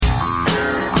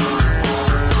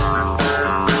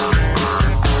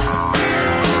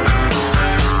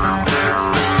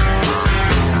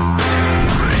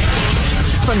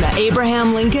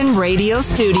Lincoln Radio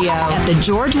Studio at the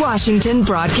George Washington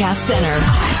Broadcast Center.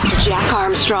 Jack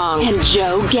Armstrong and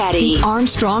Joe Getty. The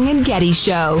Armstrong and Getty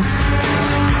Show.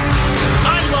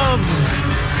 I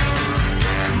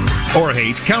love or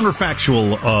hate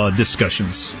counterfactual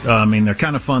discussions. I mean, they're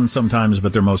kind of fun sometimes,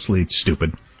 but they're mostly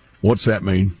stupid. What's that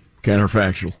mean?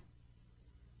 Counterfactual.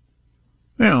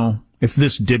 You know, if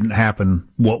this didn't happen,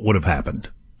 what would have happened?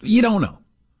 You don't know.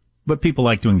 But people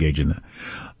like to engage in that.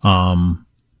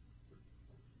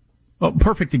 A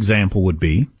perfect example would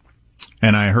be,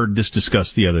 and I heard this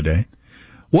discussed the other day,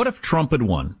 what if Trump had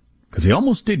won? Because he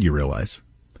almost did, you realize.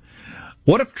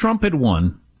 What if Trump had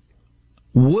won?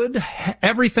 Would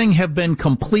everything have been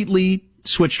completely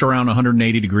switched around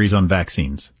 180 degrees on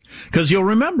vaccines? Because you'll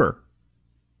remember,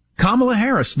 Kamala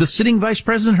Harris, the sitting vice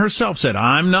president herself, said,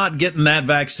 I'm not getting that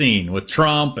vaccine with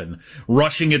Trump and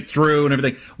rushing it through and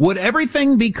everything. Would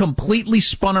everything be completely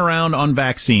spun around on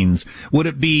vaccines? Would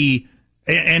it be,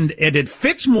 and it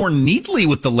fits more neatly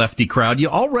with the lefty crowd. You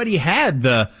already had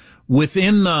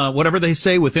within whatever they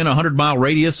say, within a 100-mile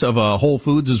radius of Whole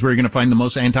Foods is where you're going to find the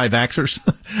most anti-vaxxers.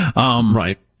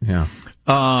 Right. Yeah.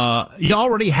 You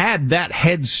already had that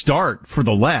head start for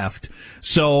the left.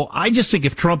 So I just think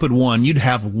if Trump had won, you'd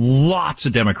have lots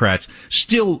of Democrats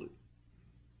still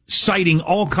citing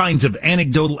all kinds of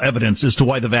anecdotal evidence as to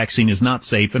why the vaccine is not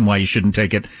safe and why you shouldn't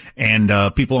take it.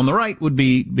 And people on the right would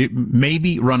be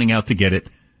maybe running out to get it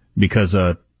because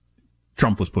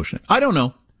Trump was pushing it. I don't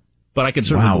know, but I could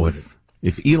certainly believe it.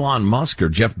 If Elon Musk or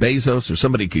Jeff Bezos or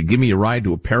somebody could give me a ride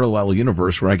to a parallel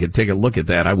universe where I could take a look at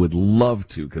that, I would love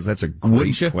to, because that's a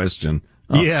great question.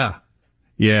 Oh.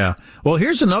 Yeah. Well,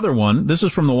 here's another one. This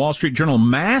is from the Wall Street Journal.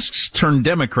 Masks turn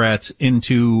Democrats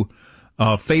into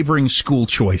favoring school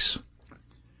choice.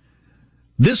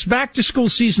 This back-to-school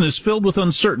season is filled with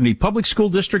uncertainty. Public school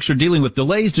districts are dealing with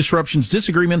delays, disruptions,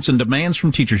 disagreements, and demands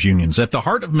from teachers' unions. At the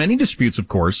heart of many disputes, of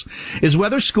course, is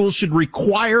whether schools should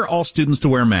require all students to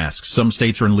wear masks. Some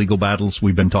states are in legal battles.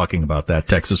 We've been talking about that.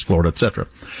 Texas, Florida, etc.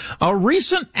 A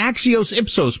recent Axios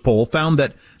Ipsos poll found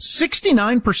that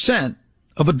 69%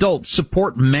 of adults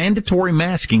support mandatory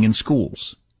masking in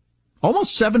schools.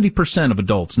 Almost 70% of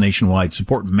adults nationwide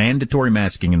support mandatory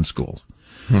masking in schools.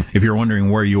 If you're wondering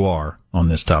where you are on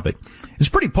this topic. It's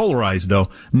pretty polarized, though.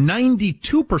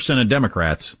 92% of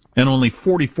Democrats and only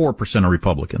 44% of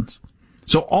Republicans.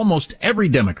 So almost every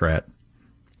Democrat,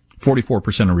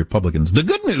 44% of Republicans. The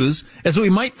good news, as we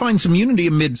might find some unity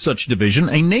amid such division,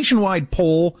 a nationwide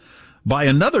poll by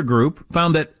another group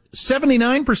found that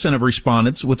 79% of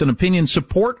respondents with an opinion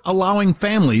support allowing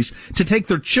families to take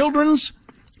their children's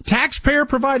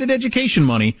taxpayer-provided education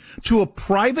money to a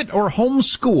private or home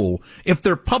school if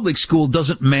their public school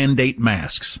doesn't mandate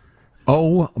masks.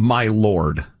 Oh, my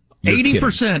Lord.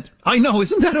 80%. I know.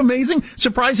 Isn't that amazing?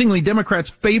 Surprisingly,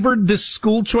 Democrats favored this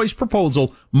school choice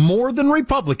proposal more than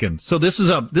Republicans. So this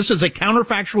is a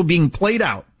counterfactual being played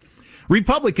out.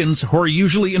 Republicans, who are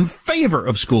usually in favor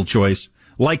of school choice,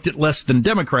 liked it less than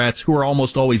Democrats, who are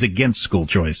almost always against school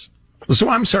choice. So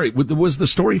I'm sorry, was the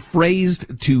story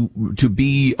phrased to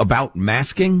be about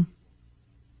masking?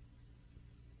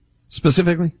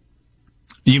 Specifically?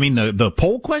 You mean the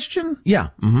poll question? Yeah.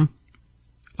 Mm-hmm.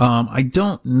 I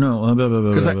don't know.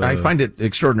 Because I find it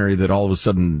extraordinary that all of a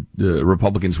sudden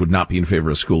Republicans would not be in favor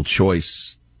of school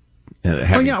choice.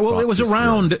 It was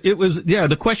around,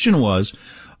 the question was,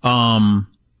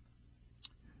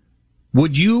 do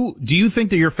you think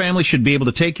that your family should be able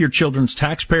to take your children's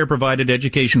taxpayer-provided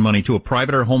education money to a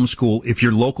private or home school if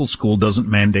your local school doesn't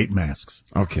mandate masks?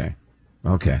 Okay.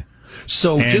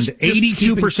 So and just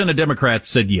 82% of Democrats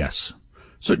said yes.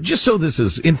 So just so this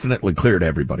is infinitely clear to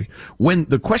everybody, when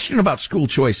the question about school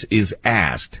choice is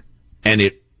asked, and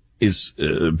it is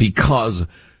because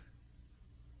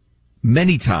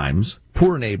many times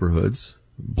poor neighborhoods,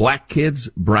 black kids,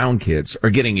 brown kids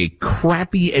are getting a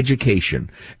crappy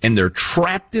education, and they're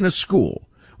trapped in a school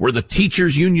where the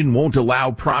teachers union won't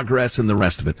allow progress and the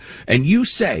rest of it. And you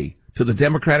say to the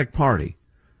Democratic Party,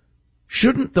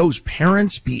 shouldn't those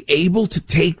parents be able to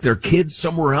take their kids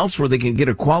somewhere else where they can get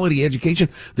a quality education?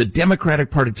 The Democratic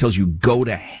Party tells you, go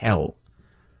to hell.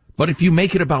 But if you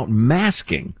make it about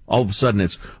masking, all of a sudden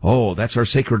it's, that's our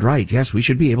sacred right. Yes, we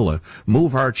should be able to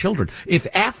move our children. If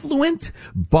affluent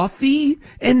Buffy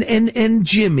and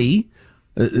Jimmy,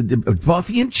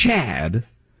 Buffy and Chad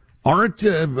aren't,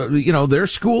 their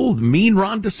school, mean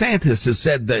Ron DeSantis has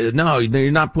said that, no,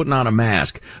 you're not putting on a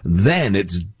mask. Then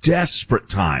it's desperate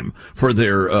time for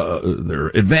their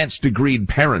advanced degreed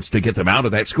parents to get them out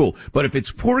of that school. But if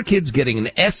it's poor kids getting an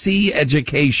SE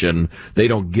education, they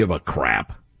don't give a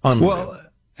crap. Unreal. Well,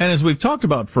 and as we've talked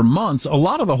about for months, a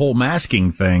lot of the whole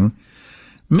masking thing,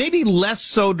 maybe less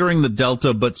so during the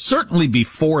Delta, but certainly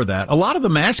before that, a lot of the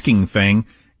masking thing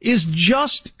is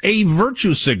just a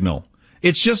virtue signal.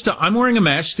 It's just I'm wearing a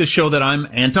mask to show that I'm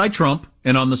anti-Trump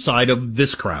and on the side of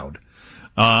this crowd.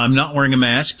 I'm not wearing a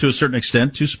mask to a certain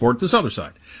extent to support this other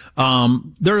side.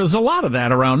 There is a lot of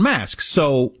that around masks.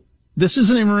 So this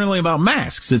isn't even really about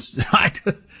masks. It's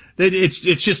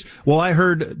just, well, I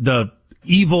heard the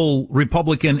evil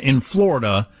Republican in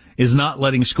Florida is not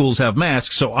letting schools have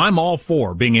masks. So I'm all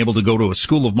for being able to go to a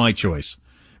school of my choice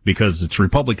because it's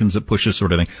Republicans that push this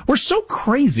sort of thing. We're so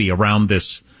crazy around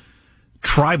this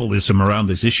tribalism around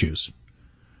these issues.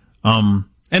 And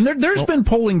there's been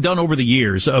polling done over the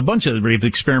years. A bunch of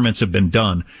experiments have been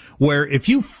done where if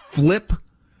you flip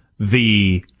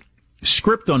the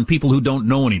script on people who don't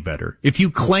know any better, if you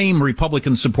claim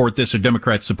Republicans support this or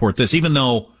Democrats support this, even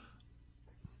though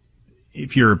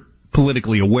if you're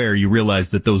politically aware, you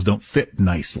realize that those don't fit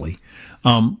nicely,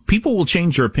 people will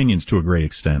change their opinions to a great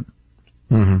extent.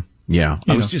 Mm-hmm. Yeah.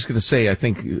 I was just going to say, I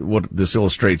think what this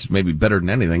illustrates maybe better than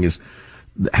anything is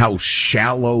how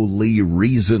shallowly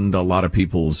reasoned a lot of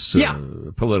people's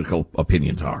political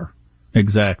opinions are.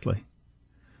 Exactly.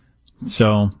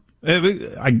 So, I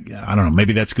don't know,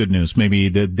 maybe that's good news. Maybe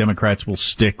the Democrats will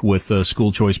stick with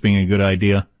school choice being a good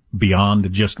idea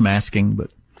beyond just masking, but.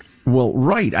 Well,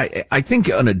 right. I think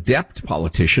an adept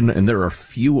politician, and there are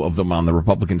few of them on the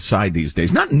Republican side these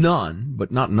days, not none,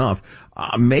 but not enough,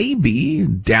 maybe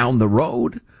down the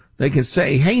road they can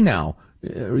say, hey now,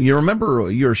 you remember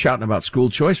you were shouting about school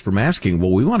choice for masking.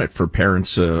 Well, we want it for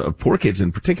parents of poor kids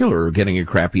in particular who are getting a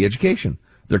crappy education.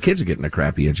 Their kids are getting a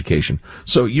crappy education.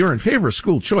 So you're in favor of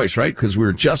school choice, right? Because we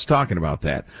were just talking about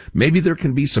that. Maybe there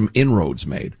can be some inroads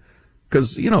made.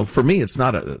 Because, for me, it's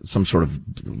not some sort of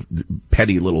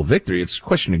petty little victory. It's a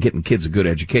question of getting kids a good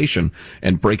education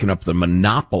and breaking up the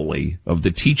monopoly of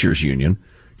the teachers union,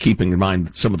 keeping in mind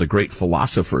that some of the great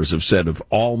philosophers have said of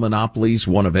all monopolies,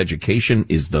 one of education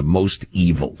is the most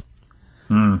evil.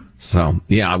 So,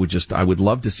 yeah, I would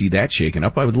love to see that shaken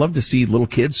up. I would love to see little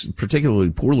kids, particularly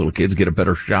poor little kids, get a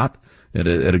better shot at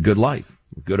a good life,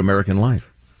 a good American life.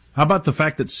 How about the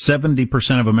fact that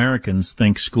 70% of Americans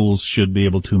think schools should be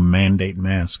able to mandate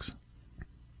masks?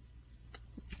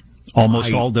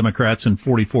 Almost all Democrats and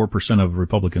 44% of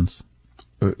Republicans.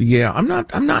 Yeah, I'm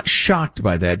not shocked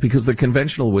by that because the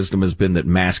conventional wisdom has been that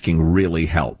masking really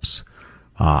helps.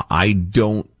 I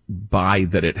don't buy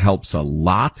that it helps a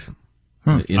lot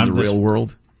in the real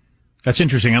world. That's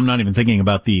interesting. I'm not even thinking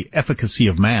about the efficacy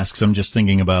of masks. I'm just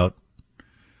thinking about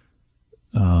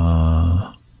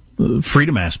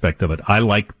freedom aspect of it. I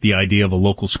like the idea of a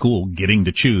local school getting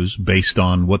to choose based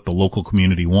on what the local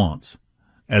community wants,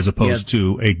 as opposed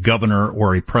to a governor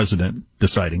or a president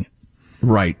deciding it.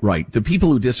 Right. The people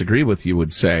who disagree with you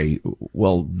would say,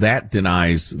 well, that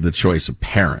denies the choice of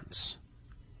parents.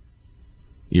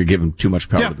 You're giving too much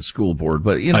power to the school board.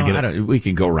 But, we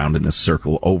can go around in this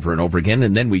circle over and over again,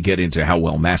 and then we get into how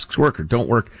well masks work or don't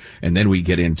work, and then we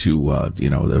get into,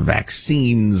 the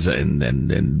vaccines and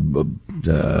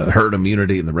herd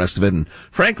immunity and the rest of it. And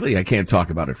frankly, I can't talk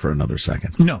about it for another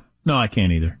second. No, I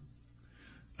can't either.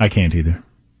 I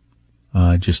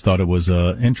just thought it was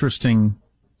interesting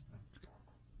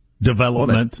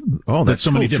development. That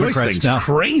so many Democrats now.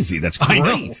 Crazy. That's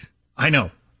great. I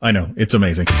know. It's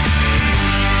amazing.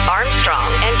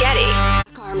 Armstrong and Getty.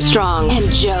 Armstrong and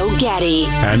Joe Getty.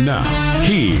 And now,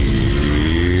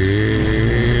 here's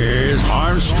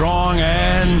Armstrong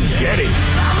and Getty.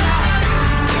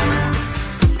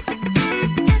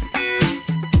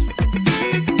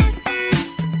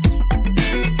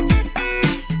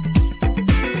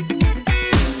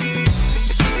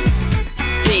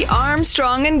 The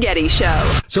Armstrong and Getty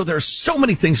Show. So there's so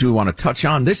many things we want to touch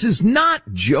on. This is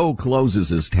not Joe closes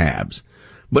his tabs,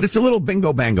 but it's a little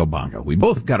bingo, bango, bongo. We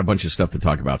both got a bunch of stuff to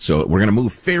talk about, so we're going to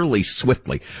move fairly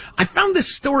swiftly. I found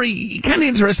this story kind of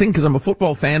interesting because I'm a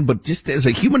football fan, but just as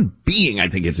a human being, I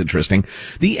think it's interesting.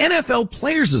 The NFL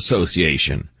Players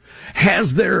Association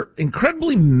has their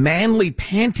incredibly manly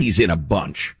panties in a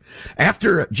bunch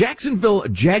after Jacksonville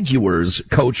Jaguars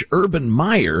coach Urban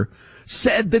Meyer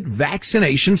said that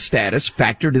vaccination status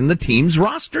factored in the team's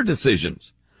roster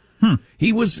decisions.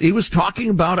 He was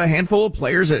talking about a handful of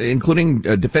players, including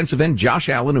defensive end Josh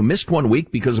Allen, who missed 1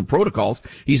 week because of protocols.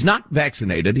 He's not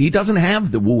vaccinated. He doesn't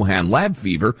have the Wuhan lab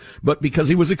fever, but because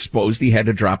he was exposed, he had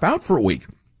to drop out for a week.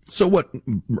 So what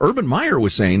Urban Meyer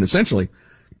was saying, essentially,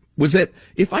 was that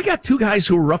if I got two guys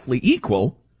who are roughly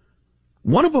equal,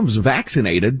 one of them's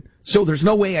vaccinated, so there's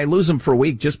no way I lose him for a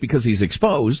week just because he's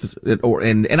exposed,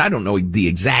 and I don't know the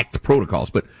exact protocols,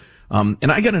 but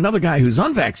And I got another guy who's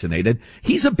unvaccinated.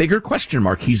 He's a bigger question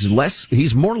mark.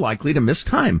 He's more likely to miss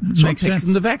time. So Makes I'm sense.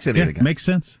 picking the vaccinated guy. Makes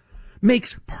sense.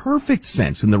 Makes perfect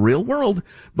sense in the real world,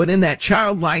 but in that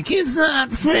childlike, it's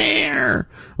not fair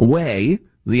way,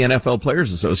 the NFL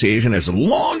Players Association has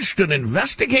launched an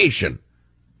investigation.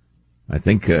 I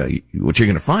think what you're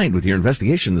going to find with your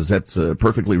investigation is that's a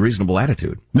perfectly reasonable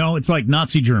attitude. No, it's like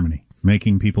Nazi Germany,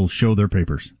 making people show their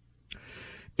papers.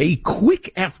 A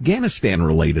quick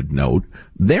Afghanistan-related note,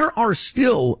 there are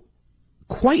still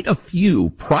quite a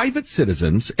few private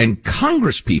citizens and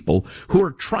congresspeople who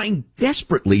are trying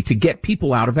desperately to get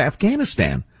people out of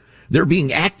Afghanistan. They're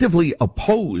being actively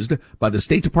opposed by the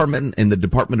State Department and the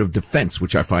Department of Defense,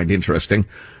 which I find interesting.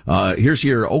 Here's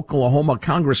your Oklahoma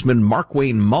Congressman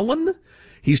Markwayne Mullen.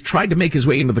 He's tried to make his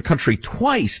way into the country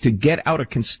twice to get out a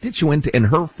constituent and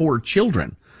her 4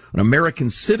 children, an American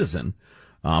citizen.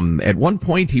 At one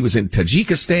point, he was in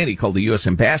Tajikistan. He called the U.S.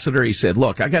 ambassador. He said,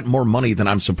 look, I got more money than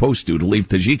I'm supposed to leave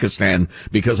Tajikistan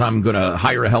because I'm going to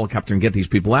hire a helicopter and get these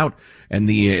people out. And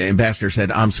the ambassador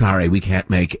said, I'm sorry, we can't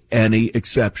make any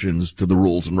exceptions to the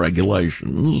rules and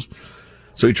regulations.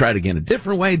 So he tried again a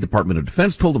different way. Department of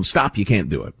Defense told him, stop, you can't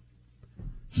do it.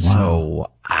 Wow.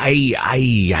 So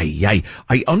I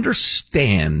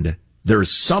understand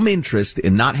there's some interest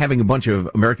in not having a bunch of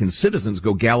American citizens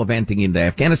go gallivanting into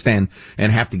Afghanistan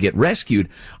and have to get rescued.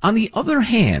 On the other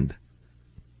hand,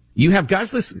 you have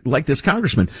guys like this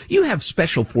congressman. You have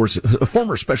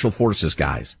former special forces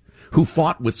guys who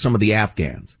fought with some of the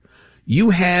Afghans. You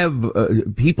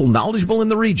have people knowledgeable in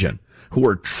the region who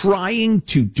are trying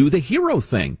to do the hero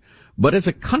thing. But as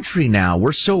a country now,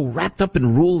 we're so wrapped up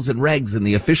in rules and regs and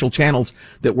the official channels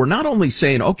that we're not only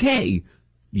saying, okay,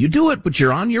 you do it, but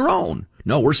you're on your own.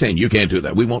 No, we're saying you can't do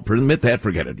that. We won't permit that.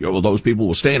 Forget it. Those people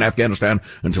will stay in Afghanistan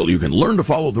until you can learn to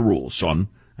follow the rules, son.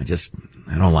 I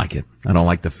don't like it. I don't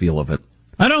like the feel of it.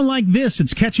 I don't like this.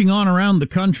 It's catching on around the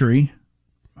country.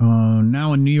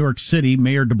 Now in New York City,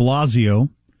 Mayor de Blasio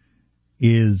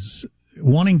is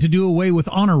wanting to do away with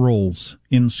honor rolls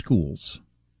in schools.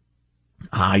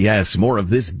 Ah, yes, more of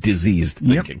this diseased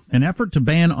thinking. Yep. An effort to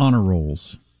ban honor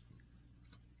rolls.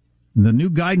 The new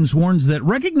guidance warns that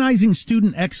recognizing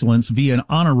student excellence via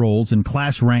honor rolls and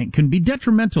class rank can be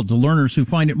detrimental to learners who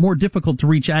find it more difficult to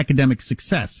reach academic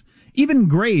success. Even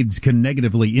grades can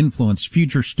negatively influence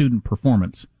future student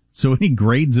performance. So any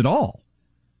grades at all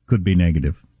could be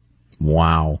negative.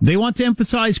 Wow. They want to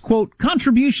emphasize, quote,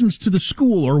 contributions to the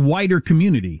school or wider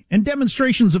community and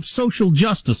demonstrations of social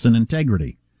justice and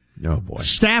integrity. Oh, boy.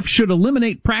 Staff should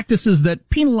eliminate practices that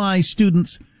penalize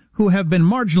students who have been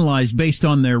marginalized based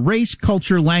on their race,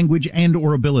 culture, language, and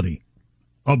or ability.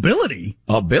 Ability?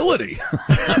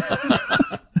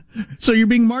 So you're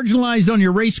being marginalized on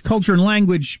your race, culture, and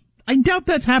language. I doubt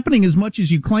that's happening as much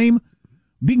as you claim.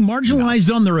 Being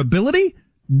marginalized on their ability?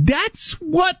 That's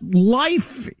what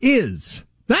life is.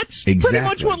 That's pretty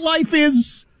much what life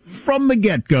is from the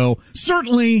get-go.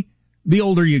 Certainly, the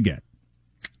older you get.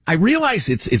 I realize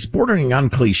it's bordering on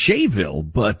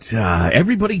Clichéville, but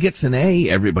everybody gets an A,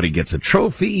 everybody gets a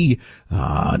trophy,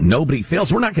 nobody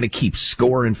fails. We're not going to keep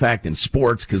score, in fact, in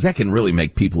sports, because that can really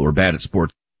make people who are bad at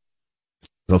sports.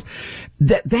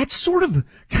 That's sort of,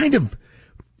 kind of,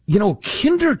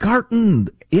 kindergarten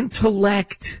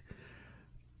intellect,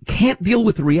 can't deal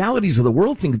with the realities of the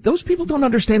world thing. Those people don't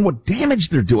understand what damage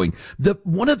they're doing.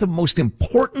 One of the most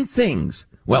important things,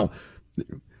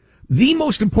 the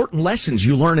most important lessons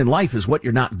you learn in life is what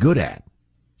you're not good at.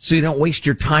 So you don't waste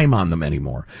your time on them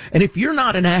anymore. And if you're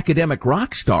not an academic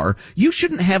rock star, you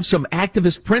shouldn't have some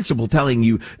activist principle telling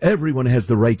you everyone has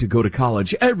the right to go to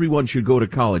college. Everyone should go to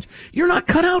college. You're not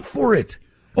cut out for it.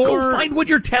 Go find what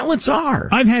your talents are.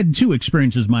 I've had 2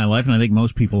 experiences in my life, and I think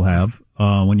most people have,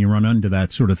 when you run into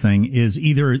that sort of thing, is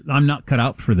either I'm not cut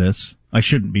out for this. I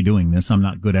shouldn't be doing this. I'm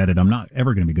not good at it. I'm not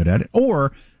ever going to be good at it.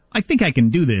 Or I think I can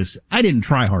do this. I didn't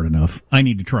try hard enough. I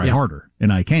need to try harder,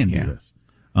 and I can do this.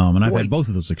 And I've had both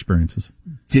of those experiences.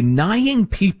 Denying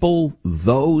people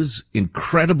those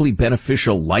incredibly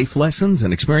beneficial life lessons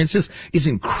and experiences is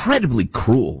incredibly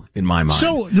cruel in my mind.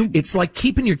 So it's like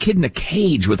keeping your kid in a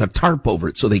cage with a tarp over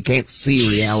it so they can't see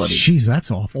reality. Jeez,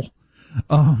 that's awful.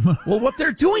 Well, what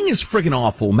they're doing is friggin'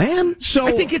 awful, man. So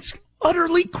I think it's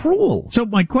utterly cruel. So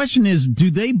my question is, do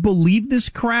they believe this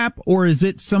crap, or is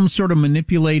it some sort of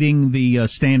manipulating the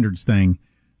standards thing?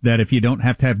 That if you don't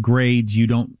have to have grades,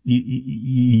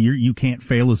 you can't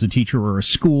fail as a teacher or a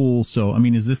school. So, I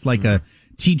mean, is this like a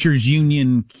teachers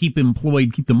union, keep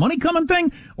employed, keep the money coming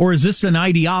thing? Or is this an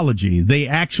ideology? They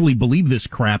actually believe this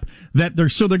crap that they're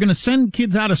going to send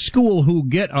kids out of school who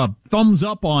get a thumbs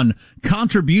up on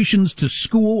contributions to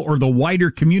school or the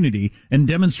wider community and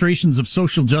demonstrations of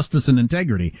social justice and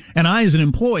integrity. And I, as an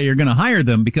employee, are going to hire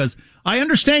them because I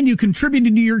understand you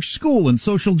contributed to your school and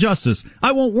social justice.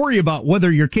 I won't worry about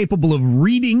whether you're capable of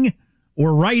reading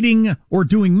or writing or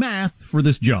doing math for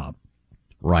this job.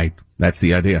 Right. That's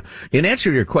the idea. In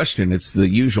answer to your question, it's the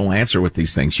usual answer with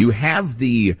these things. You have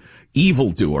the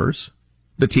evildoers,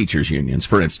 the teachers unions,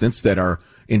 for instance, that are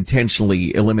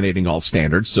intentionally eliminating all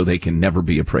standards so they can never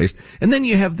be appraised. And then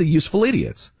you have the useful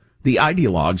idiots, the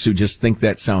ideologues who just think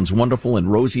that sounds wonderful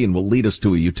and rosy and will lead us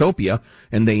to a utopia,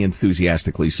 and they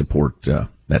enthusiastically support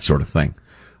that sort of thing.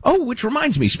 Oh, which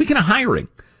reminds me, speaking of hiring,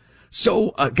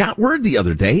 so got word the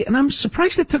other day, and I'm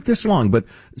surprised it took this long, but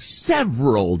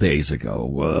several days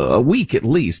ago, a week at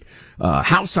least,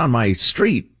 house on my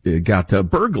street got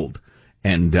burgled.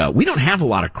 And we don't have a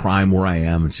lot of crime where I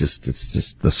am. It's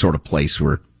just the sort of place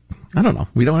where, I don't know,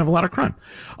 we don't have a lot of crime.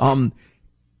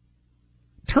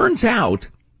 Turns out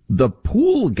the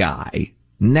pool guy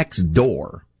next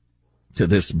door to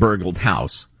this burgled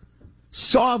house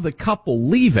saw the couple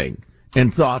leaving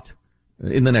and thought,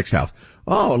 in the next house,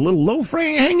 oh, a little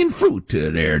low-hanging fruit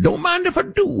there. Don't mind if I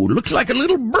do. Looks like a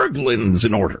little burgling's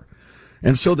in order.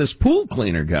 And so this pool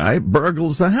cleaner guy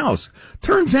burgles the house.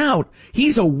 Turns out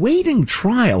he's awaiting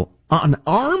trial on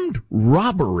armed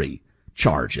robbery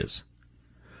charges.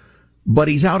 But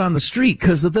he's out on the street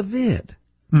because of the vid.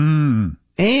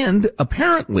 And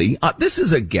apparently, this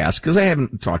is a guess, because I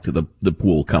haven't talked to the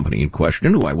pool company in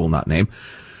question, who I will not name.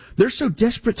 They're so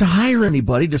desperate to hire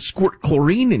anybody to squirt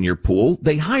chlorine in your pool,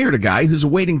 they hired a guy who's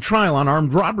awaiting trial on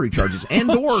armed robbery charges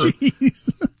or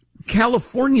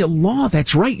California law.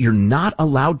 That's right. You're not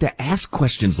allowed to ask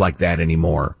questions like that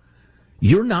anymore.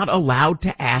 You're not allowed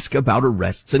to ask about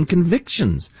arrests and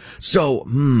convictions. So,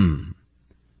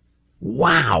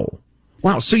 wow.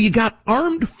 So you got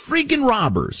armed friggin'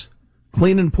 robbers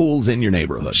cleaning pools in your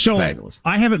neighborhood. So, fabulous.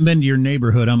 I haven't been to your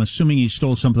neighborhood. I'm assuming you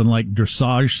stole something like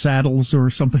dressage saddles or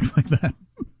something like that.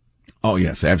 Oh,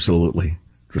 yes, absolutely.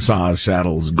 Dressage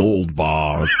saddles, gold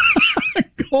bars.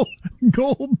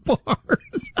 Gold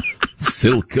bars.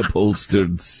 Silk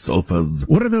upholstered sofas.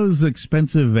 What are those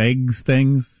expensive eggs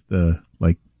things? The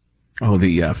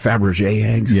Fabergé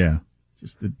eggs? Yeah.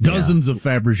 Just dozens of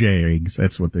Fabergé eggs.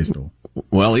 That's what they stole.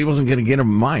 Well, he wasn't going to get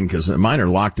them mine because mine are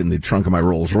locked in the trunk of my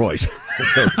Rolls Royce.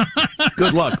 So,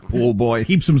 good luck, pool boy.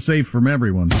 Keeps them safe from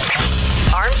everyone.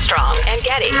 Armstrong and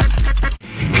Getty.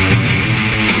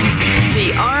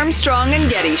 The Armstrong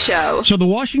and Getty Show. So the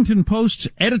Washington Post's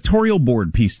editorial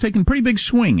board piece taking a pretty big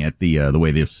swing at the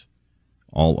way this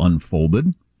all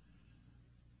unfolded.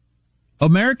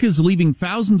 America's leaving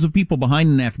thousands of people behind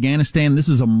in Afghanistan. This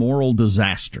is a moral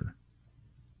disaster,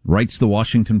 writes the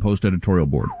Washington Post editorial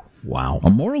board. Wow. A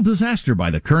moral disaster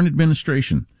by the current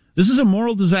administration. This is a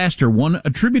moral disaster, one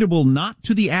attributable not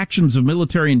to the actions of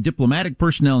military and diplomatic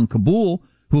personnel in Kabul,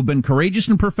 who have been courageous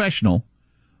and professional,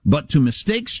 but to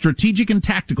mistakes strategic and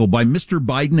tactical by Mr.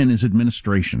 Biden and his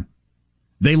administration.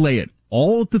 They lay it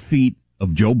all at the feet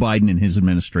of Joe Biden and his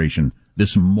administration,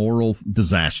 this moral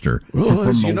disaster. Well,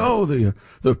 as you know,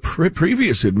 the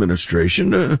previous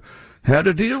administration had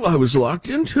a deal I was locked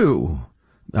into.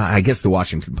 I guess the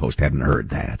Washington Post hadn't heard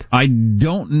that. I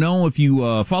don't know if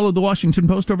you followed the Washington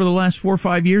Post over the last 4 or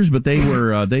 5 years, but they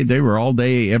were they were all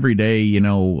day, every day,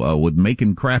 with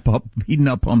making crap up, beating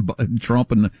up on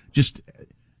Trump, and just.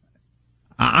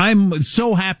 I'm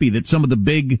so happy that some of the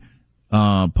big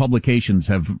publications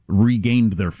have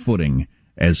regained their footing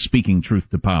as speaking truth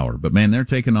to power. But man, they're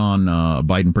taking on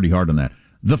Biden pretty hard on that.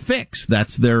 The Fix,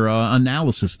 that's their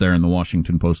analysis there in the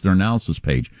Washington Post, their analysis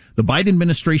page. The Biden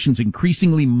administration's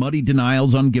increasingly muddy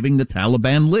denials on giving the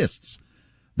Taliban lists.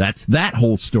 That's that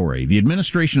whole story. The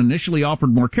administration initially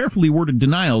offered more carefully worded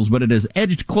denials, but it has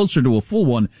edged closer to a full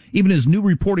one, even as new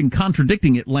reporting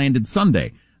contradicting it landed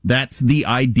Sunday. That's the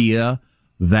idea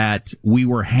that we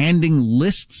were handing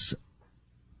lists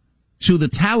to the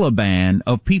Taliban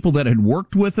of people that had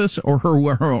worked with us or who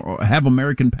have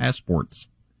American passports.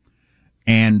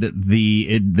 And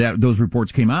those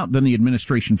reports came out. Then the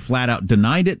administration flat out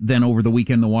denied it. Then over the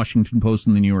weekend, the Washington Post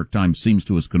and the New York Times seems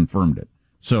to have confirmed it.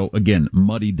 So again,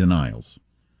 muddy denials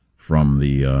from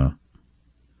the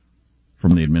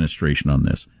administration on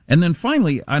this. And then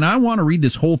finally, and I want to read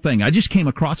this whole thing. I just came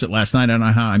across it last night. I don't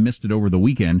know how I missed it over the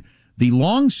weekend. The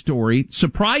long story,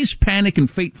 Surprise, Panic, and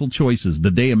Fateful Choices,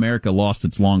 the day America lost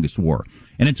its longest war.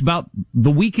 And it's about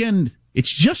the weekend.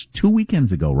 It's just 2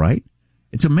 weekends ago, right?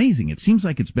 It's amazing. It seems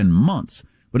like it's been months.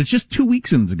 but it's just 2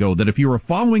 weekends ago that if you were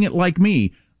following it like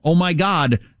me, oh my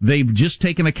God, they've just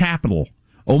taken a capital.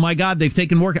 Oh my God, they've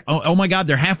taken work. Oh my God,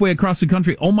 they're halfway across the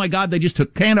country. Oh my God, they just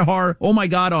took Kandahar. Oh my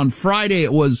God, on Friday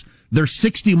they're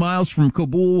 60 miles from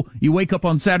Kabul. You wake up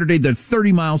on Saturday, they're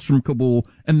 30 miles from Kabul,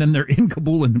 and then they're in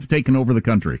Kabul and have taken over the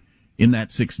country in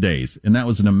that 6 days. And that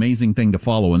was an amazing thing to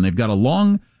follow. And they've got a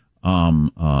long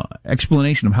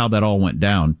explanation of how that all went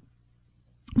down,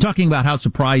 talking about how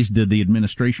surprised the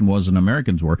administration was and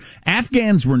Americans were.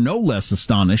 Afghans were no less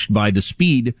astonished by the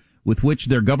speed with which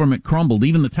their government crumbled.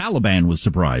 Even the Taliban was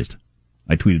surprised.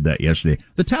 I tweeted that yesterday.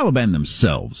 The Taliban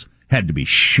themselves had to be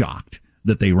shocked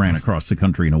that they ran across the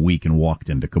country in a week and walked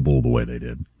into Kabul the way they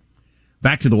did.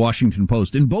 Back to the Washington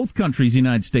Post. In both countries, the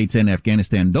United States and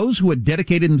Afghanistan, those who had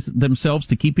dedicated themselves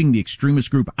to keeping the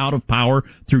extremist group out of power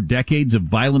through decades of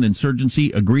violent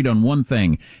insurgency agreed on one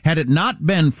thing. Had it not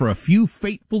been for a few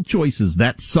fateful choices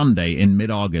that Sunday in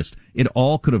mid-August, it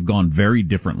all could have gone very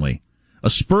differently. A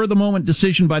spur-of-the-moment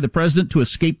decision by the president to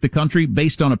escape the country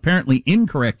based on apparently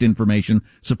incorrect information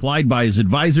supplied by his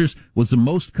advisors was the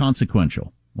most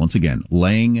consequential. Once again,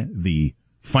 laying the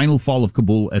final fall of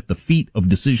Kabul at the feet of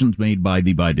decisions made by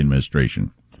the Biden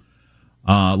administration.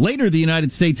 Later, the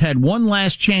United States had one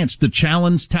last chance to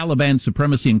challenge Taliban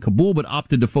supremacy in Kabul, but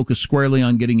opted to focus squarely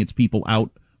on getting its people out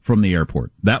from the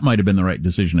airport. That might have been the right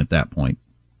decision at that point.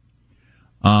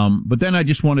 But then I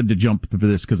just wanted to jump for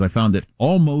this because I found it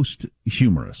almost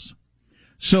humorous.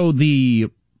 So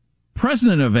the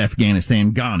president of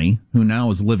Afghanistan, Ghani, who now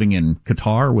is living in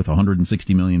Qatar with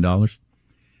 $160 million,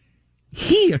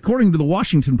 he, according to the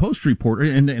Washington Post report,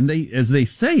 and they, as they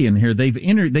say in here, they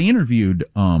interviewed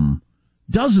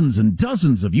dozens and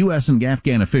dozens of U.S. and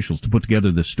Afghan officials to put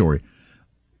together this story.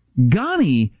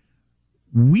 Ghani,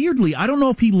 weirdly, I don't know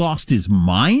if he lost his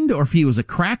mind or if he was a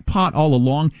crackpot all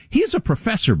along. He's a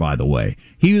professor, by the way.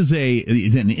 He's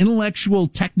an intellectual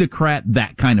technocrat,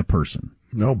 that kind of person.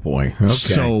 Oh boy. Okay.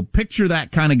 So picture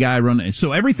that kind of guy running.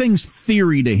 So everything's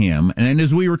theory to him. And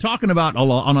as we were talking about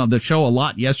on the show a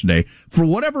lot yesterday, for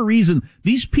whatever reason,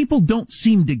 these people don't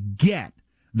seem to get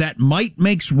that might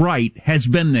makes right has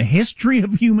been the history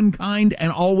of humankind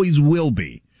and always will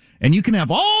be. And you can have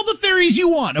all the theories you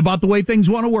want about the way things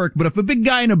want to work, but if a big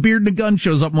guy in a beard and a gun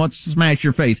shows up and wants to smash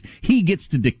your face, he gets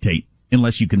to dictate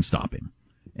unless you can stop him.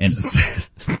 And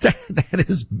that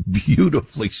is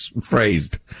beautifully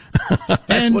phrased.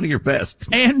 That's one of your best.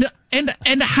 And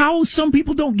how some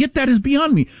people don't get that is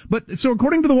beyond me. But so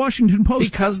according to the Washington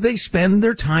Post, because they spend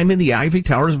their time in the ivory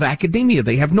towers of academia,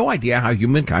 they have no idea how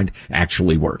humankind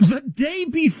actually works. The day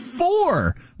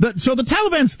before, so the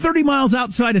Taliban's 30 miles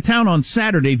outside of town on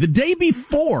Saturday. The day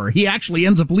before he actually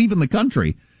ends up leaving the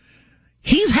country,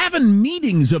 he's having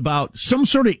meetings about some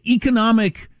sort of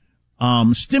economic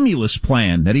stimulus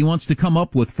plan that he wants to come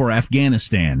up with for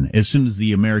Afghanistan as soon as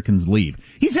the Americans leave.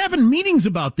 He's having meetings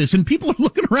about this, and people are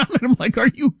looking around at him like,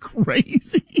 are you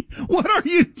crazy? What are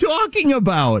you talking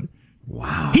about?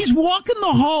 Wow. He's walking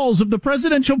the halls of the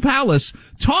presidential palace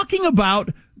talking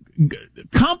about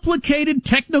complicated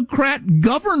technocrat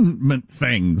government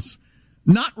things,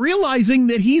 not realizing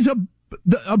that he's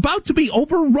about to be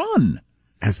overrun.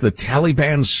 As the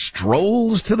Taliban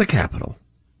strolls to the capital.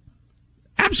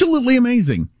 Absolutely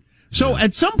amazing. So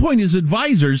at some point, his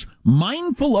advisors,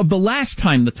 mindful of the last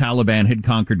time the Taliban had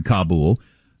conquered Kabul,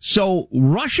 so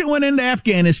Russia went into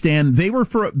Afghanistan. They were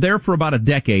there for about a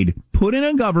decade, put in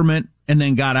a government, and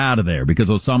then got out of there because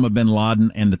Osama bin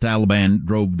Laden and the Taliban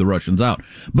drove the Russians out.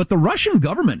 But the Russian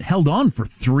government held on for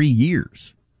 3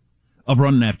 years of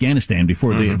running Afghanistan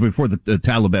before the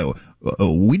Taliban.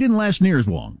 We didn't last near as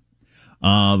long.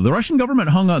 The Russian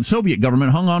government Soviet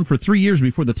government hung on for 3 years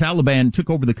before the Taliban took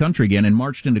over the country again and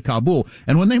marched into Kabul.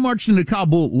 And when they marched into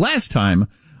Kabul last time,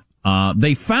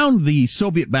 they found the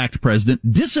Soviet-backed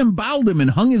president, disemboweled him, and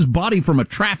hung his body from a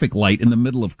traffic light in the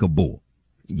middle of Kabul.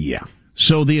 Yeah.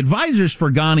 So the advisors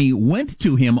for Ghani went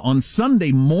to him on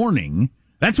Sunday morning.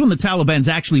 That's when the Taliban's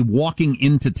actually walking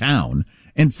into town.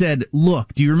 And said,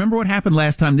 look, do you remember what happened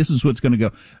last time? This is what's going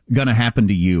to happen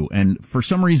to you. And for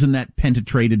some reason that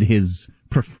penetrated his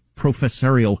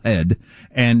professorial head.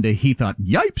 And he thought,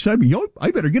 yipes,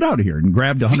 I better get out of here, and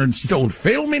grabbed Don't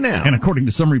fail me now. And according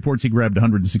to some reports, he grabbed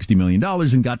 $160 million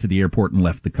and got to the airport and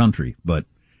left the country. But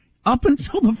up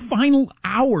until the final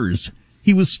hours,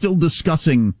 he was still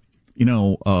discussing, we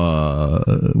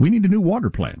need a new water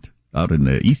plant out in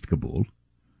East Kabul.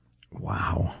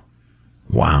 Wow.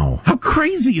 How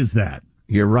crazy is that?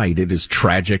 You're right. It is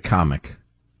tragic comic.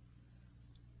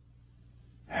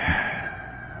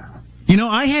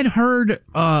 I had heard,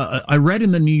 I read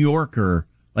in the New Yorker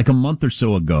like a month or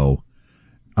so ago,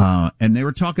 And they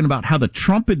were talking about how the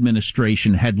Trump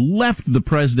administration had left the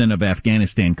president of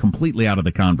Afghanistan completely out of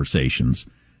the conversations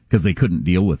because they couldn't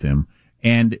deal with him.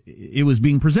 And it was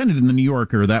being presented in the New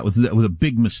Yorker that was a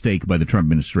big mistake by the Trump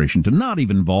administration to not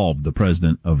even involve the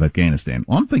president of Afghanistan.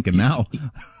 Well, I'm thinking now.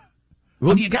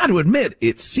 Well, you got to admit,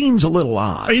 it seems a little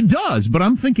odd. It does, but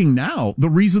I'm thinking now the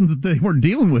reason that they were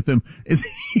dealing with him is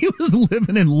he was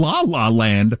living in la la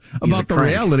land about the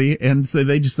reality, and so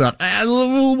they just thought,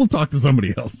 we'll talk to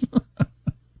somebody else.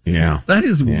 Yeah. That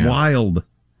is wild.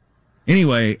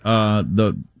 Anyway,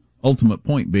 the ultimate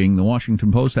point being the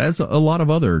Washington Post, as a lot of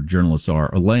other journalists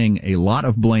are laying a lot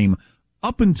of blame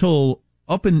up until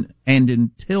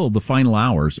the final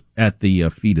hours at the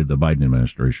feet of the Biden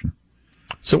administration.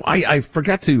 So I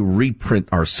forgot to reprint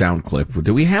our sound clip.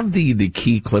 Do we have the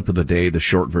key clip of the day, the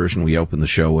short version we opened the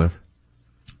show with?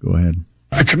 Go ahead.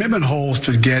 The commitment holds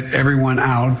to get everyone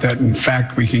out that, in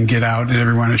fact, we can get out and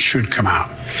everyone should come out.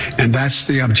 And that's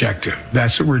the objective.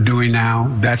 That's what we're doing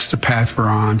now. That's the path we're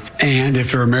on. And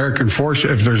if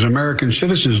there's American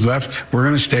citizens left, we're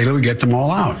going to stay till we get them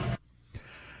all out.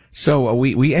 So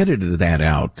we edited that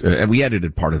out. We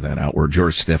edited part of that out where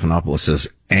George Stephanopoulos says,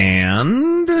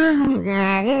 and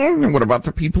what about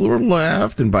the people who are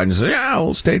left? And Biden says, yeah,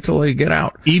 we'll stay till they get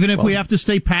out. Even if we have to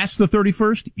stay past the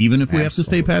 31st? Even if we have to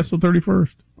stay past the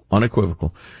 31st?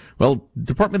 Unequivocal. Well,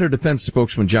 Department of Defense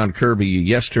spokesman John Kirby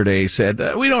yesterday said,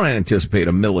 we don't anticipate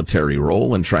a military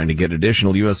role in trying to get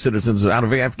additional U.S. citizens out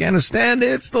of Afghanistan.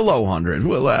 It's the low hundreds.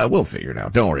 We'll figure it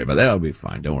out. Don't worry about that. That'll be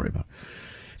fine. Don't worry about it.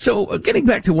 So, getting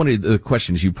back to one of the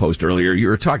questions you posed earlier, you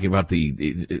were talking about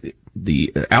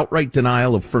the outright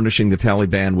denial of furnishing the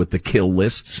Taliban with the kill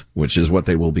lists, which is what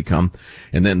they will become,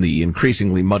 and then the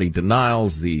increasingly muddy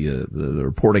denials, the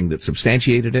reporting that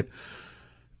substantiated it,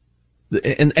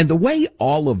 and the way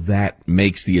all of that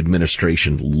makes the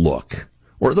administration look,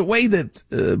 or the way that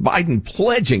Biden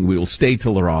pledging we will stay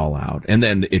till they're all out, and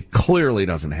then it clearly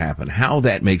doesn't happen, how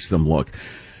that makes them look.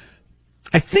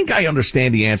 I think I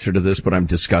understand the answer to this, but I'm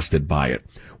disgusted by it.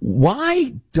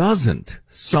 Why doesn't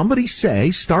somebody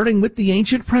say, starting with the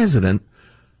ancient president,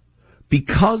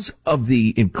 because of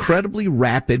the incredibly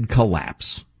rapid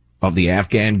collapse of the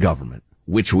Afghan government,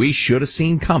 which we should have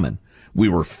seen coming, we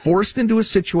were forced into a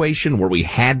situation where we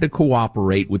had to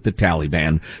cooperate with the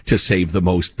Taliban to save the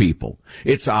most people.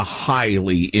 It's a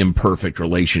highly imperfect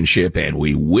relationship, and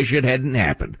we wish it hadn't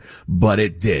happened, but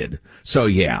it did. So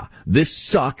yeah, this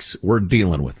sucks. We're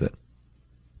dealing with it.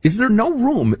 Is there no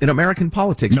room in American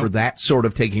politics for that sort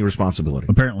of taking responsibility?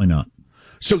 Apparently not.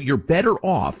 So you're better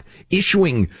off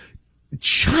issuing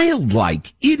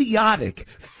childlike, idiotic,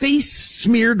 face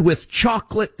smeared with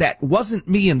chocolate that wasn't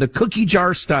me in the cookie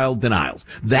jar style denials.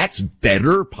 That's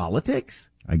better politics?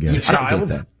 I guess. I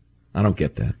don't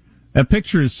get that. That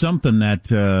picture is something,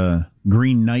 that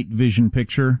green night vision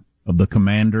picture of the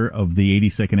commander of the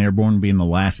 82nd Airborne being the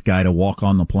last guy to walk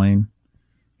on the plane,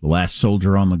 the last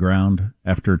soldier on the ground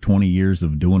after 20 years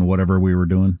of doing whatever we were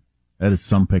doing. That is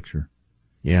some picture.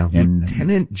 Yeah, and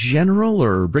Lieutenant General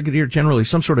or Brigadier General, he's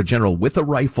some sort of general with a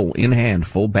rifle in hand,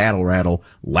 full battle rattle,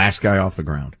 last guy off the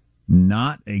ground.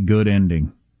 Not a good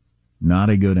ending.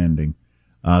 Not a good ending.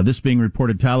 This being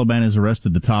reported, Taliban has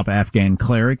arrested the top Afghan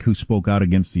cleric who spoke out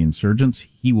against the insurgents.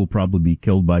 He will probably be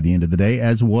killed by the end of the day,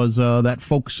 as was that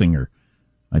folk singer.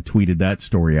 I tweeted that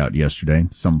story out yesterday.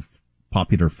 Some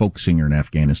popular folk singer in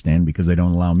Afghanistan, because they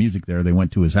don't allow music there. They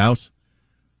went to his house.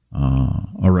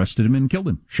 Arrested him and killed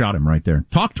him, shot him right there.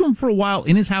 Talked to him for a while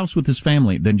in his house with his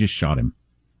family, then just shot him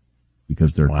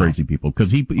because they're crazy people. Because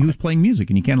he was playing music,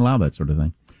 and you can't allow that sort of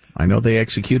thing. I know they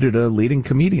executed a leading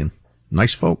comedian.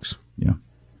 Nice folks. Yeah.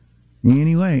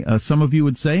 Anyway, some of you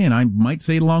would say, and I might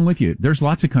say it along with you, there's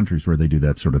lots of countries where they do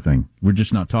that sort of thing. We're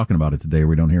just not talking about it today, or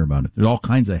we don't hear about it. There's all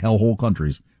kinds of hellhole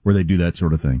countries where they do that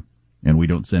sort of thing, and we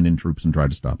don't send in troops and try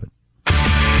to stop it.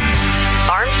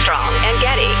 Armstrong and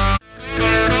Getty.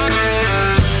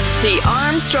 The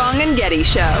Armstrong and Getty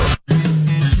Show.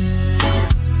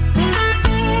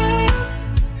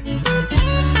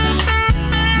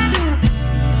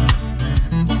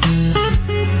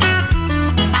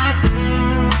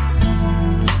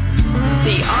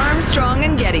 The Armstrong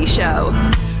and Getty Show.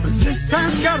 This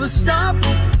time's gotta stop.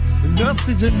 Enough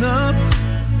is enough.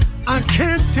 I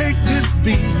can't take this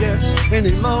BS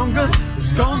any longer.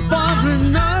 It's gone far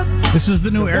enough. This is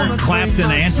the new Eric Clapton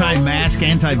anti-mask,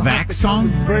 anti-vax song.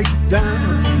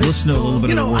 Listen to a little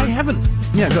bit of the words. I haven't.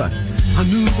 Yeah, go ahead. I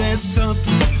knew that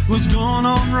something was going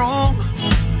on wrong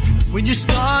when you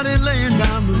started laying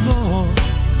down the law.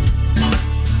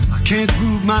 I can't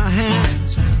move my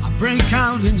hands. I break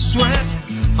out in sweat.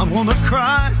 I wanna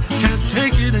cry. Can't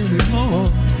take it anymore.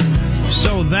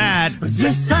 So that,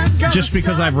 just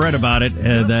because I've read about it,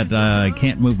 that I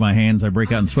can't move my hands, I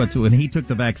break out in sweats. When he took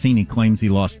the vaccine, he claims he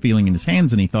lost feeling in his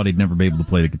hands and he thought he'd never be able to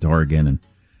play the guitar again. And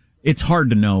it's hard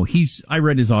to know. I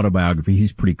read his autobiography.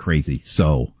 He's pretty crazy.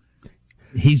 So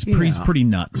he's pretty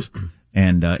nuts.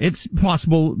 And it's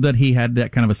possible that he had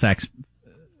that kind of a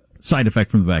side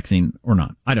effect from the vaccine or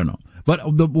not. I don't know. But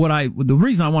the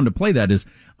reason I wanted to play that is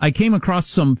I came across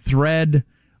some thread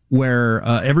where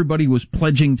everybody was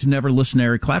pledging to never listen to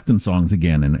Eric Clapton songs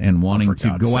again and wanting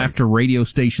to go after radio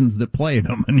stations that play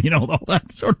them and, all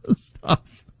that sort of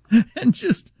stuff. And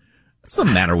just... What's the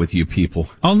matter with you people?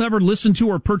 I'll never listen to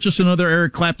or purchase another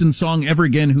Eric Clapton song ever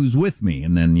again. Who's with me?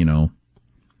 And then,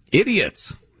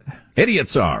 Idiots.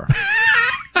 Idiots are.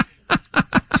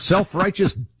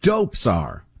 Self-righteous dopes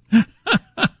are.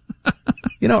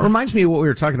 It reminds me of what we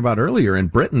were talking about earlier. In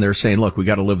Britain, they're saying, look, we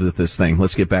got to live with this thing.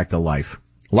 Let's get back to life.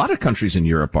 A lot of countries in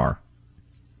Europe are.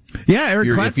 Yeah,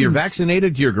 if you're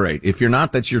vaccinated, you're great. If you're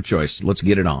not, that's your choice. Let's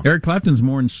get it on. Eric Clapton's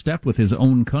more in step with his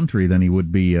own country than he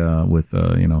would be with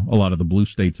a lot of the blue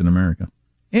states in America.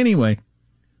 Anyway,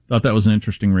 thought that was an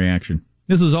interesting reaction.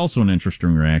 This is also an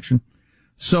interesting reaction.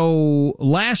 So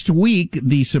last week,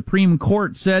 the Supreme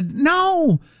Court said,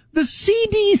 no, the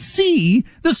CDC,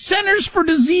 the Centers for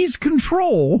Disease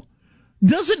Control,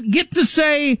 doesn't get to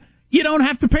say, you don't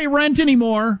have to pay rent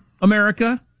anymore,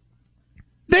 America.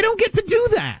 They don't get to do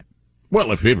that.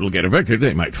 Well, if people get evicted,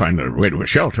 they might find a way to a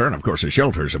shelter, and of course a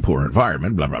shelter is a poor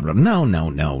environment, blah, blah, blah. No.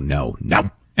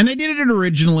 And they did it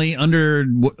originally under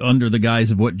the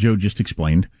guise of what Joe just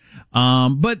explained.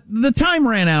 But the time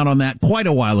ran out on that quite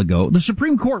a while ago. The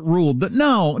Supreme Court ruled that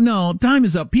no, time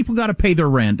is up. People got to pay their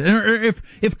rent. And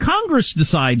if Congress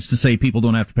decides to say people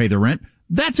don't have to pay their rent,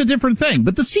 that's a different thing.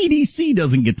 But the CDC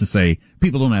doesn't get to say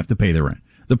people don't have to pay their rent.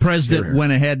 The president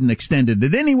went ahead and extended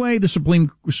it anyway. The Supreme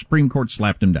Court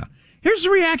slapped him down. Here's the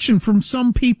reaction from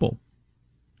some people.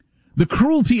 The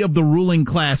cruelty of the ruling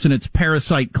class and its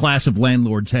parasite class of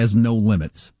landlords has no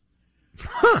limits.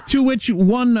 To which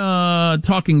one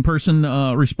talking person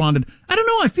responded, I don't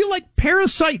know, I feel like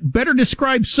parasite better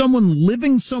describes someone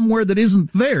living somewhere that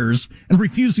isn't theirs and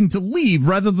refusing to leave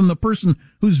rather than the person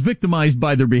who's victimized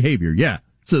by their behavior. Yeah.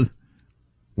 So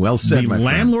well said, my friend. The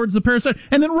landlord's the parasite.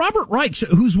 And then Robert Reich,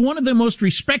 who's one of the most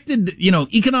respected,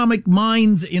 economic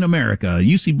minds in America,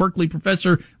 UC Berkeley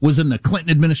professor, was in the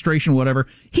Clinton administration, whatever.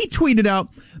 He tweeted out,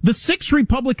 the 6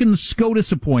 Republican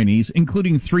SCOTUS appointees,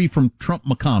 including 3 from Trump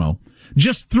McConnell,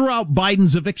 just threw out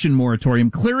Biden's eviction moratorium,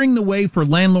 clearing the way for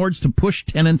landlords to push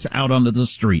tenants out onto the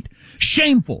street.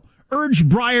 Shameful. Urge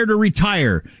Breyer to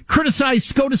retire. Criticize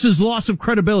SCOTUS's loss of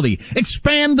credibility.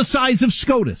 Expand the size of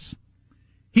SCOTUS.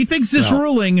 He thinks this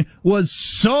ruling was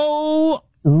so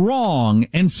wrong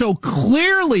and so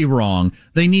clearly wrong,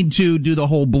 they need to do the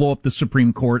whole blow up the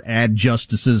Supreme Court, add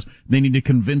justices. They need to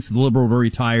convince the liberal to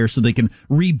retire so they can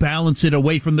rebalance it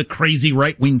away from the crazy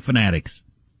right-wing fanatics.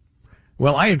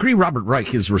 Well, I agree. Robert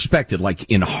Reich is respected, like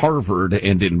in Harvard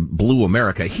and in Blue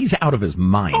America. He's out of his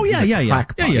mind. Oh, yeah.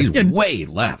 He's way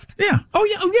left. Yeah. Oh,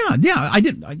 yeah. I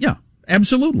did. Yeah,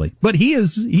 absolutely. But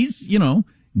he's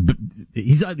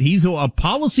a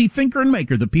policy thinker and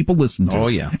maker that people listen to. Oh,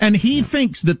 yeah. And he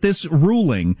thinks that this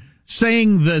ruling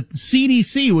saying that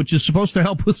CDC, which is supposed to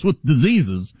help us with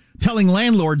diseases, telling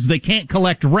landlords they can't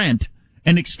collect rent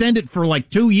and extend it for like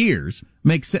 2 years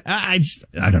makes it, I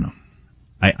don't know.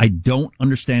 I don't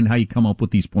understand how you come up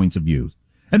with these points of view.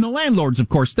 And the landlords, of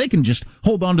course, they can just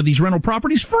hold on to these rental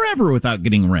properties forever without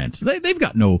getting rent. They've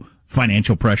got no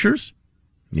financial pressures.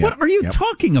 Yep. What are you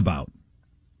talking about?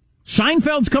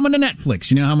 Seinfeld's coming to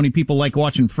Netflix. You know how many people like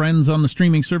watching Friends on the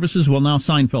streaming services? Well, now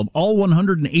Seinfeld. All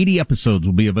 180 episodes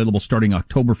will be available starting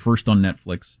October 1st on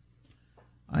Netflix.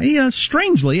 I,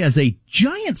 strangely, as a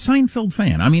giant Seinfeld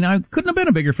fan, I couldn't have been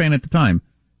a bigger fan at the time,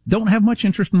 don't have much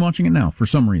interest in watching it now for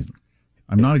some reason.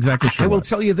 I'm not exactly sure. I will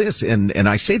tell you this, and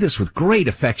I say this with great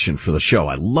affection for the show.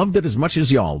 I loved it as much as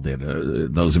y'all did,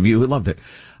 those of you who loved it.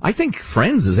 I think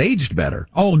Friends has aged better.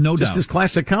 Oh, no doubt. Just as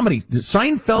classic comedy.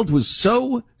 Seinfeld was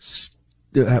so,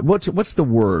 what's the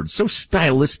word? So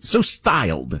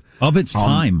styled. Of its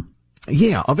time.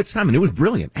 Yeah, of its time. And it was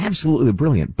brilliant. Absolutely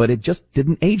brilliant. But it just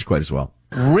didn't age quite as well.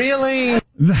 Really?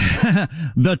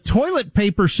 The toilet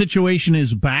paper situation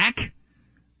is back.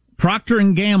 Procter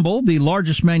 & Gamble, the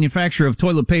largest manufacturer of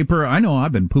toilet paper. I know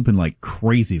I've been pooping like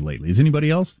crazy lately. Is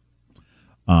anybody else?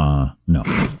 No.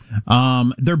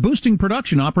 They're boosting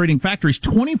production, operating factories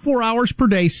 24 hours per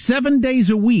day, 7 days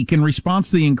a week in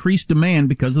response to the increased demand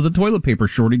because of the toilet paper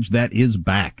shortage that is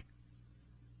back.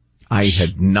 I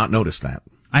had not noticed that.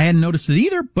 I hadn't noticed it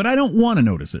either, but I don't want to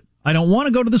notice it. I don't want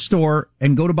to go to the store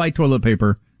and go to buy toilet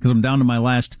paper because I'm down to my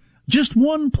last Just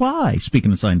one ply.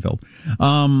 Speaking of Seinfeld.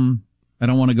 I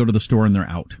don't want to go to the store and they're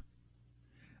out.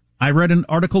 I read an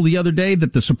article the other day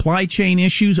that the supply chain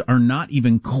issues are not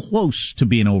even close to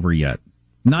being over yet.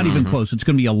 Not even close. It's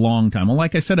going to be a long time. Well,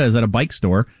 like I said, I was at a bike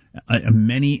store,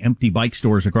 many empty bike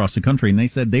stores across the country, and they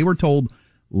said they were told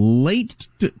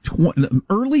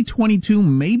early 22,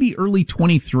 maybe early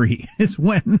 23 is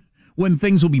when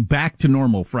things will be back to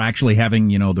normal for actually having,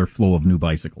 their flow of new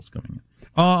bicycles coming in.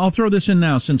 I'll throw this in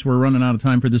now since we're running out of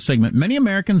time for this segment. Many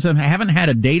Americans haven't had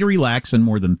a day to relax in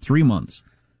more than 3 months,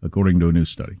 according to a new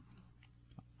study.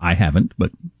 I haven't,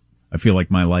 but I feel like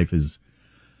my life is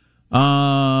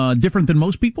different than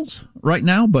most people's right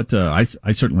now, but I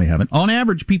certainly haven't. On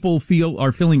average, people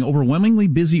are feeling overwhelmingly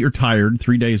busy or tired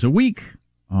 3 days a week.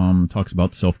 Talks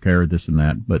about self-care, this and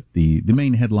that, but the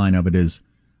main headline of it is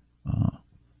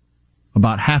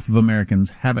about half of Americans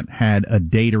haven't had a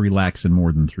day to relax in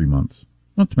more than 3 months.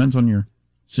 Well, it depends on your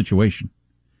situation.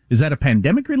 Is that a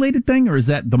pandemic-related thing, or is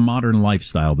that the modern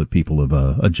lifestyle that people have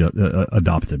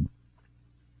adopted?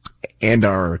 And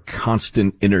our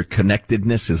constant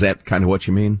interconnectedness, is that kind of what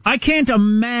you mean? I can't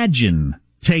imagine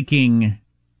taking,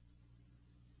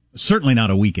 certainly not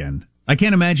a weekend, I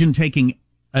can't imagine taking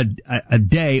a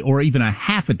day or even a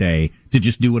half a day to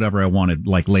just do whatever I wanted,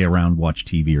 like lay around, watch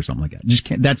TV or something like that. Just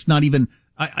can't, that's not even,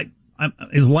 I'm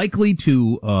as likely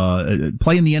to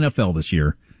play in the NFL this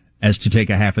year as to take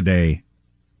a half a day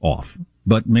off.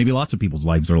 But maybe lots of people's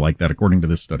lives are like that, according to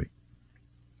this study.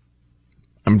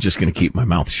 I'm just going to keep my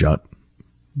mouth shut.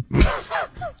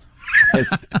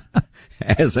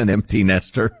 as an empty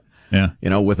nester. Yeah.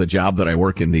 With a job that I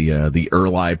work in the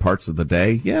early parts of the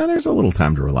day. Yeah, there's a little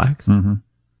time to relax. Mm-hmm.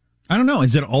 I don't know.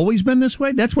 Has it always been this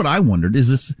way? That's what I wondered. Is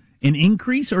this an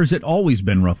increase, or has it always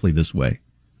been roughly this way?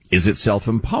 Is it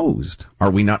self-imposed? Are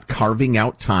we not carving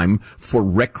out time for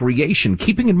recreation?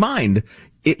 Keeping in mind,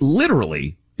 it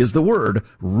literally is the word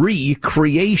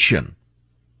recreation.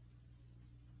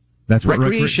 That's what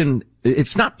recreation.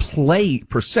 It's not play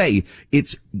per se.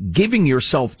 It's giving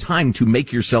yourself time to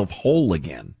make yourself whole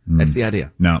again. That's the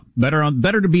idea. No,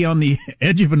 better to be on the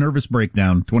edge of a nervous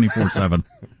breakdown 24/7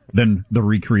 than the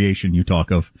recreation you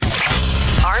talk of.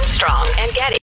 Armstrong and Getty.